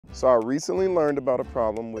So I recently learned about a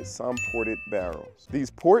problem with some ported barrels.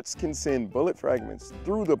 These ports can send bullet fragments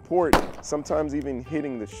through the port, sometimes even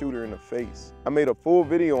hitting the shooter in the face. I made a full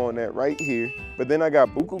video on that right here, but then I got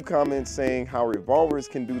buku comments saying how revolvers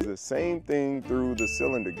can do the same thing through the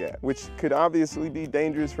cylinder gap, which could obviously be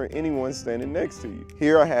dangerous for anyone standing next to you.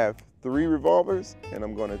 Here I have 3 revolvers, and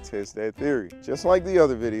I'm gonna test that theory. Just like the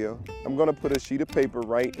other video, I'm gonna put a sheet of paper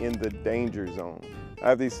right in the danger zone. I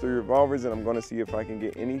have these 3 revolvers, and I'm gonna see if I can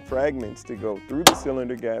get any fragments to go through the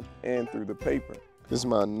cylinder gap and through the paper. This is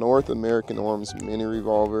my North American Arms mini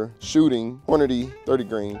revolver shooting Hornady 30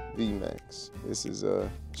 grain VMAX. This is a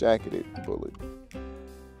jacketed bullet.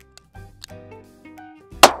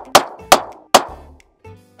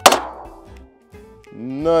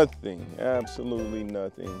 Nothing, absolutely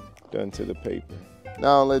nothing done to the paper.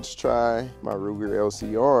 Now let's try my Ruger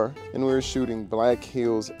LCR, and we're shooting Black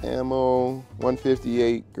Hills ammo,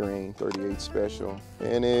 158 grain, 38 special,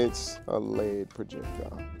 and it's a lead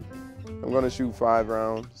projectile. I'm gonna shoot 5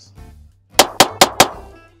 rounds.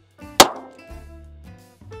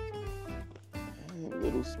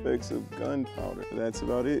 Little specks of gunpowder. That's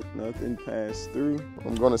about it. Nothing passed through.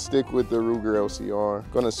 I'm gonna stick with the Ruger LCR.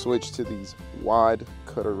 Gonna switch to these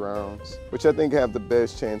wadcutter rounds, which I think have the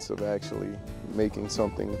best chance of actually making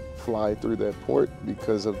something fly through that port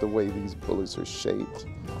because of the way these bullets are shaped.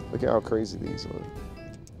 Look at how crazy these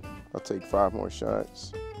look. I'll take 5 more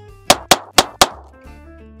shots.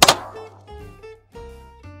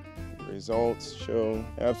 Results show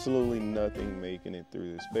absolutely nothing making it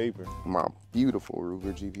through this paper. My beautiful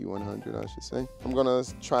Ruger GP100, I should say. I'm gonna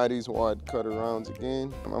try these wadcutter rounds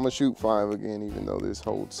again. I'm gonna shoot 5 again, even though this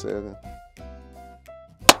holds 7.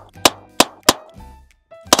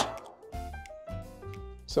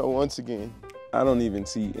 So once again, I don't even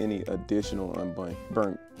see any additional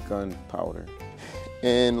unburnt gunpowder.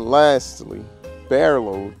 And lastly,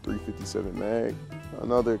 barrel load 357 mag,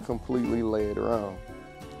 another completely laid round.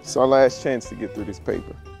 It's our last chance to get through this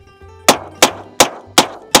paper.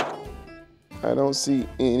 I don't see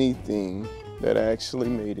anything that actually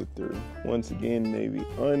made it through. Once again, maybe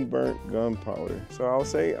unburnt gunpowder. So I'll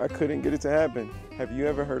say I couldn't get it to happen. Have you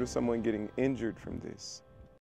ever heard of someone getting injured from this?